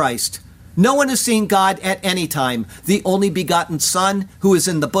Jesus Christ. No one has seen God at any time. The only begotten Son, who is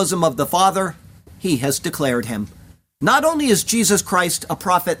in the bosom of the Father, he has declared him." Not only is Jesus Christ a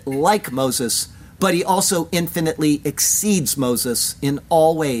prophet like Moses, but he also infinitely exceeds Moses in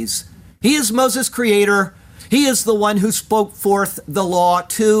all ways. He is Moses' creator. He is the one who spoke forth the law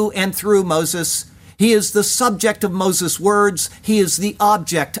to and through Moses. He is the subject of Moses' words. He is the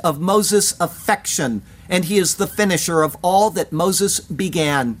object of Moses' affection. And he is the finisher of all that Moses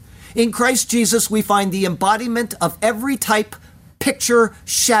began. In Christ Jesus, we find the embodiment of every type, picture,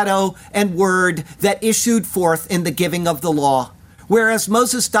 shadow, and word that issued forth in the giving of the law. Whereas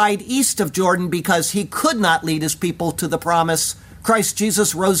Moses died east of Jordan because he could not lead his people to the promise, Christ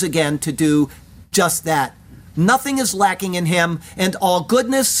Jesus rose again to do just that. Nothing is lacking in him, and all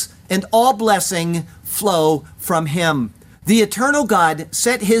goodness and all blessing flow from him. The eternal God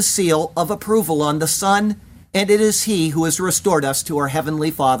set his seal of approval on the Son, and it is he who has restored us to our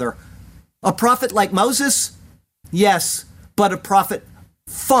heavenly Father. A prophet like Moses? Yes, but a prophet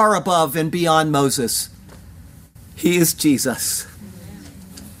far above and beyond Moses. He is Jesus.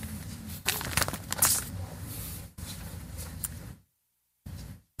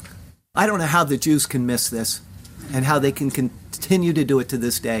 I don't know how the Jews can miss this and how they can continue to do it to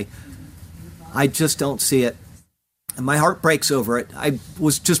this day. I just don't see it. And my heart breaks over it. I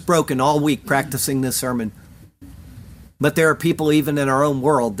was just broken all week practicing this sermon. But there are people even in our own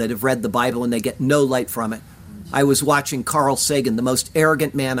world that have read the Bible and they get no light from it. I was watching Carl Sagan, the most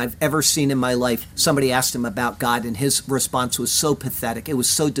arrogant man I've ever seen in my life. Somebody asked him about God, and his response was so pathetic. It was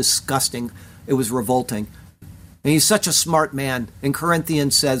so disgusting. It was revolting. And he's such a smart man. And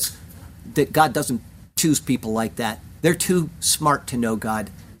Corinthians says that God doesn't choose people like that. They're too smart to know God.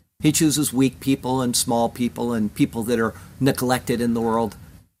 He chooses weak people and small people and people that are neglected in the world.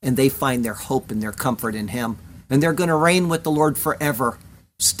 And they find their hope and their comfort in him. And they're going to reign with the Lord forever,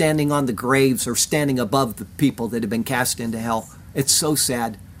 standing on the graves or standing above the people that have been cast into hell. It's so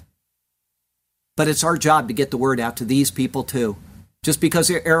sad. But it's our job to get the word out to these people too. Just because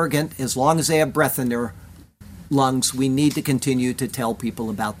they're arrogant, as long as they have breath in their lungs, we need to continue to tell people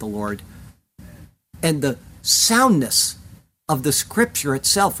about the Lord. And the soundness of the Scripture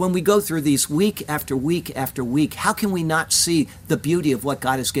itself. When we go through these week after week after week, how can we not see the beauty of what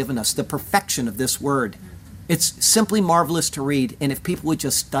God has given us, the perfection of this Word? It's simply marvelous to read, and if people would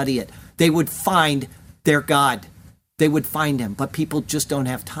just study it, they would find their God. They would find Him, but people just don't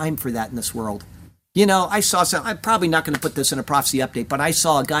have time for that in this world. You know, I saw some, I'm probably not going to put this in a prophecy update, but I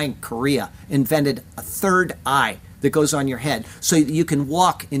saw a guy in Korea invented a third eye that goes on your head so you can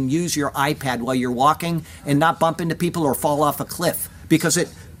walk and use your iPad while you're walking and not bump into people or fall off a cliff because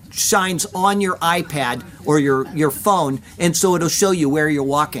it shines on your iPad or your phone, and so it'll show you where you're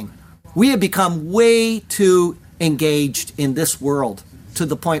walking. We have become way too engaged in this world to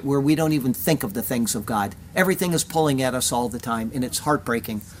the point where we don't even think of the things of God. Everything is pulling at us all the time, and it's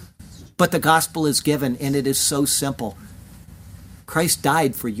heartbreaking. But the gospel is given, and it is so simple. Christ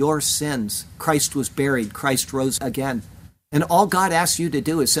died for your sins. Christ was buried. Christ rose again. And all God asks you to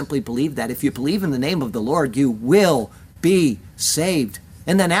do is simply believe that. If you believe in the name of the Lord, you will be saved.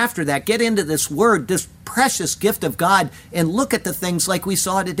 And then after that, get into this word, this precious gift of God, and look at the things like we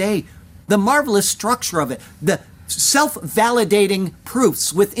saw today. The marvelous structure of it, the self-validating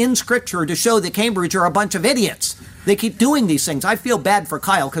proofs within Scripture to show that Cambridge are a bunch of idiots. They keep doing these things. I feel bad for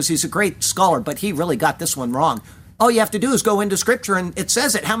Kyle because he's a great scholar, but he really got this one wrong. All you have to do is go into Scripture and it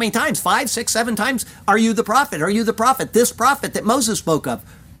says it. How many times? 5, 6, 7 times? Are you the prophet? Are you the prophet? This prophet that Moses spoke of.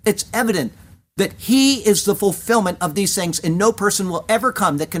 It's evident that he is the fulfillment of these things, and no person will ever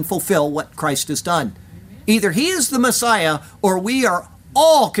come that can fulfill what Christ has done. Either he is the Messiah or we are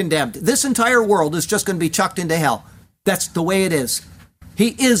all condemned. This entire world is just going to be chucked into hell. That's the way it is. He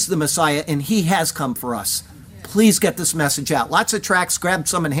is the Messiah, and he has come for us. Please get this message out. Lots of tracts. Grab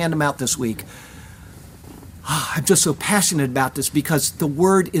some and hand them out this week. I'm just so passionate about this because the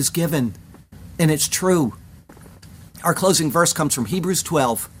word is given, and it's true. Our closing verse comes from Hebrews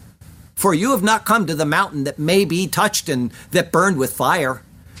 12. For you have not come to the mountain that may be touched and that burned with fire,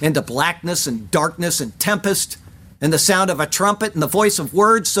 and to blackness and darkness and tempest, and the sound of a trumpet and the voice of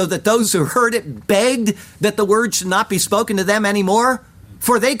words, so that those who heard it begged that the word should not be spoken to them anymore,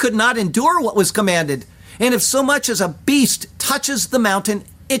 for they could not endure what was commanded. And if so much as a beast touches the mountain,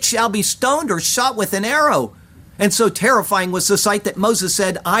 it shall be stoned or shot with an arrow. And so terrifying was the sight that Moses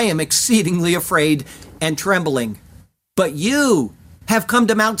said, I am exceedingly afraid and trembling. But you have come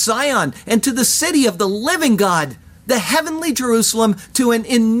to Mount Zion and to the city of the living God, the heavenly Jerusalem, to an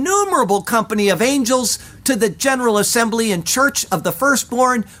innumerable company of angels, to the general assembly and church of the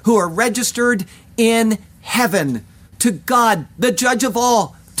firstborn who are registered in heaven, to God, the judge of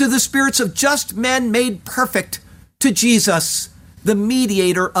all, to the spirits of just men made perfect, to Jesus, the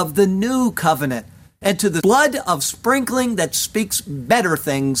mediator of the new covenant, and to the blood of sprinkling that speaks better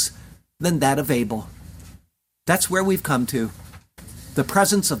things than that of Abel. That's where we've come to. The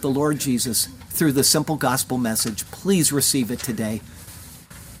presence of the Lord Jesus through the simple gospel message. Please receive it today.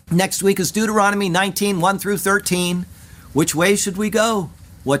 Next week is Deuteronomy 19, 1 through 13. Which way should we go?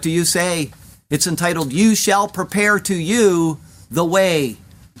 What do you say? It's entitled, You Shall Prepare to You the Way.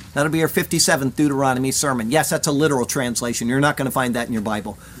 That'll be our 57th Deuteronomy sermon. Yes, that's a literal translation. You're not going to find that in your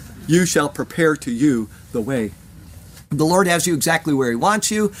Bible. You shall prepare to you the way. The Lord has you exactly where He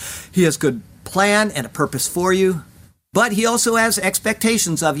wants you. He has good plan and a purpose for you. But He also has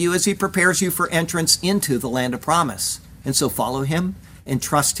expectations of you as He prepares you for entrance into the land of promise. And so follow Him and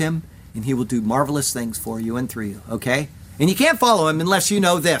trust Him, and He will do marvelous things for you and through you, okay? And you can't follow Him unless you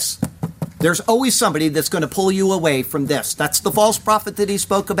know this. There's always somebody that's going to pull you away from this. That's the false prophet that He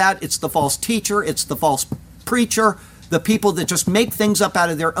spoke about. It's the false teacher. It's the false preacher. The people that just make things up out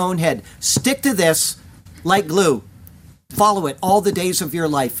of their own head. Stick to this like glue. Follow it all the days of your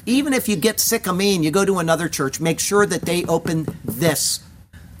life. Even if you get sick of me and you go to another church, make sure that they open this.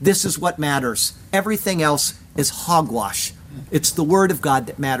 This is what matters. Everything else is hogwash. It's the Word of God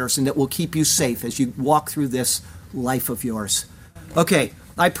that matters, and it will keep you safe as you walk through this life of yours. Okay,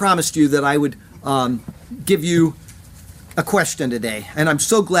 I promised you that I would give you a question today, and I'm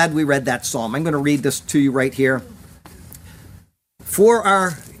so glad we read that psalm. I'm going to read this to you right here. For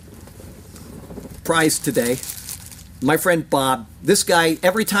our prize today, my friend Bob, this guy,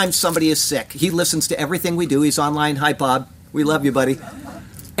 every time somebody is sick, he listens to everything we do. He's online. Hi, Bob. We love you, buddy.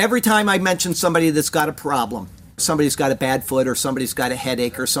 Every time I mention somebody that's got a problem, somebody's got a bad foot or somebody's got a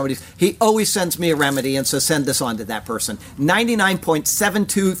headache or he always sends me a remedy and says, send this on to that person.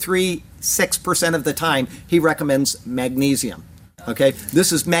 99.7236% of the time, he recommends magnesium. Okay,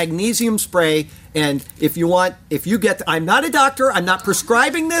 this is magnesium spray, and if you get, I'm not a doctor, I'm not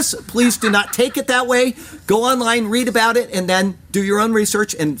prescribing this, please do not take it that way. Go online, read about it, and then do your own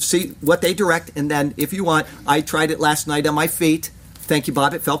research and see what they direct, and then if you want, I tried it last night on my feet. Thank you,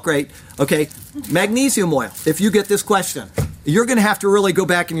 Bob, it felt great. Okay, magnesium oil, if you get this question, You're going to have to really go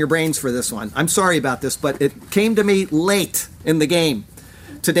back in your brains for this one. I'm sorry about this, but it came to me late in the game.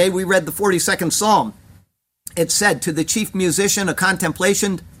 Today we read the 42nd Psalm. It said, to the chief musician, a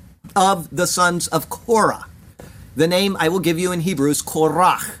contemplation of the sons of Korah. The name I will give you in Hebrew is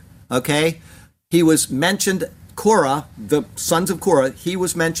Korach, okay? He was mentioned, Korah, the sons of Korah, he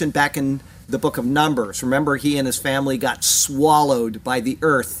was mentioned back in the book of Numbers. Remember, he and his family got swallowed by the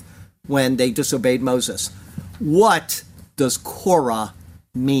earth when they disobeyed Moses. What does Korah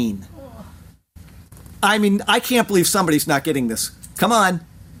mean? I mean, I can't believe somebody's not getting this. Come on.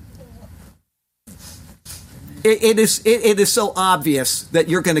 It is so obvious that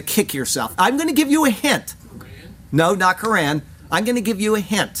you're going to kick yourself. I'm going to give you a hint. No, not Quran. I'm going to give you a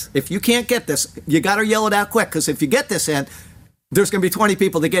hint. If you can't get this, you got to yell it out quick, because if you get this hint, there's going to be 20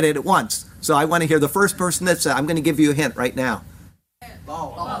 people that get it at once. So I want to hear the first person that says, I'm going to give you a hint right now.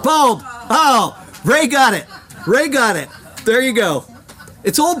 Bulb. Oh, Ray got it. Ray got it. There you go.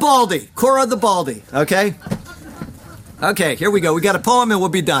 It's old Baldy. Korah the Baldy. Okay? Okay, here we go. We got a poem and we'll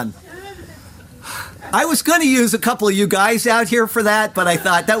be done. I was going to use a couple of you guys out here for that, but I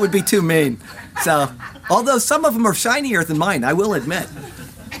thought that would be too mean. So, although some of them are shinier than mine, I will admit.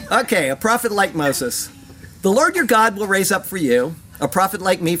 Okay, a prophet like Moses. The Lord your God will raise up for you a prophet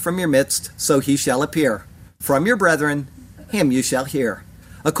like me from your midst, so he shall appear. From your brethren, him you shall hear.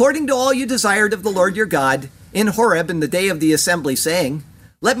 According to all you desired of the Lord your God, in Horeb in the day of the assembly, saying,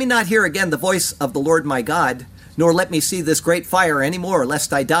 let me not hear again the voice of the Lord my God, nor let me see this great fire any more,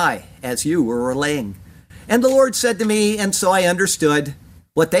 lest I die, as you were relaying. And the Lord said to me, and so I understood,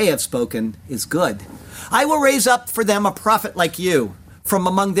 what they have spoken is good. I will raise up for them a prophet like you. From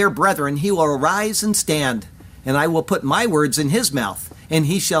among their brethren he will arise and stand, and I will put my words in his mouth, and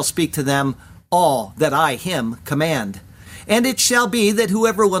he shall speak to them all that I him command. And it shall be that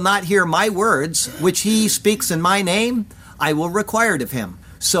whoever will not hear my words, which he speaks in my name, I will require it of him.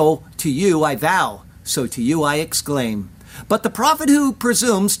 So to you I vow, so to you I exclaim. But the prophet who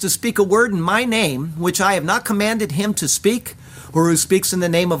presumes to speak a word in my name, which I have not commanded him to speak, or who speaks in the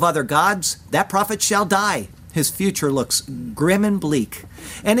name of other gods, that prophet shall die. His future looks grim and bleak.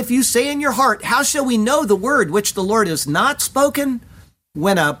 And if you say in your heart, how shall we know the word which the Lord has not spoken?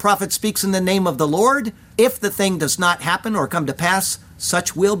 When a prophet speaks in the name of the Lord, if the thing does not happen or come to pass,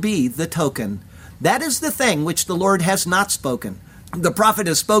 such will be the token. That is the thing which the Lord has not spoken. The prophet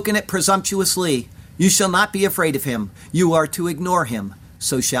has spoken it presumptuously. You shall not be afraid of him. You are to ignore him.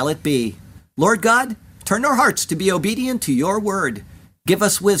 So shall it be. Lord God, turn our hearts to be obedient to your word. Give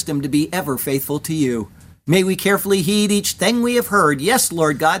us wisdom to be ever faithful to you. May we carefully heed each thing we have heard. Yes,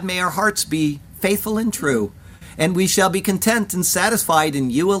 Lord God, may our hearts be faithful and true. And we shall be content and satisfied in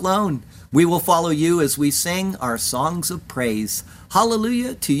you alone. We will follow you as we sing our songs of praise.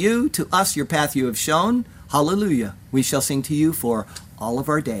 Hallelujah to you, to us your path you have shown. Hallelujah. We shall sing to you for all of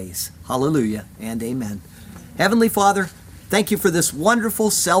our days. Hallelujah and amen. Heavenly Father, thank you for this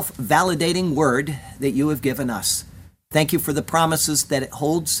wonderful self-validating word that you have given us. Thank you for the promises that it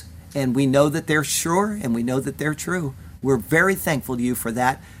holds, and we know that they're sure and we know that they're true. We're very thankful to you for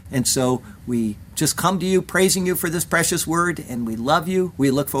that. And so we just come to you praising you for this precious word, and we love you. We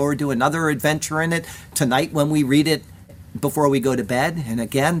look forward to another adventure in it tonight when we read it before we go to bed, and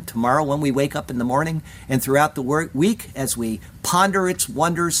again tomorrow when we wake up in the morning, and throughout the week as we ponder its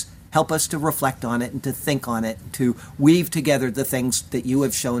wonders. Help us to reflect on it and to think on it, to weave together the things that you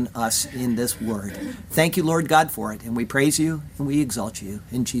have shown us in this word. Thank you, Lord God, for it, and we praise you and we exalt you.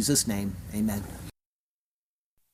 In Jesus' name, amen.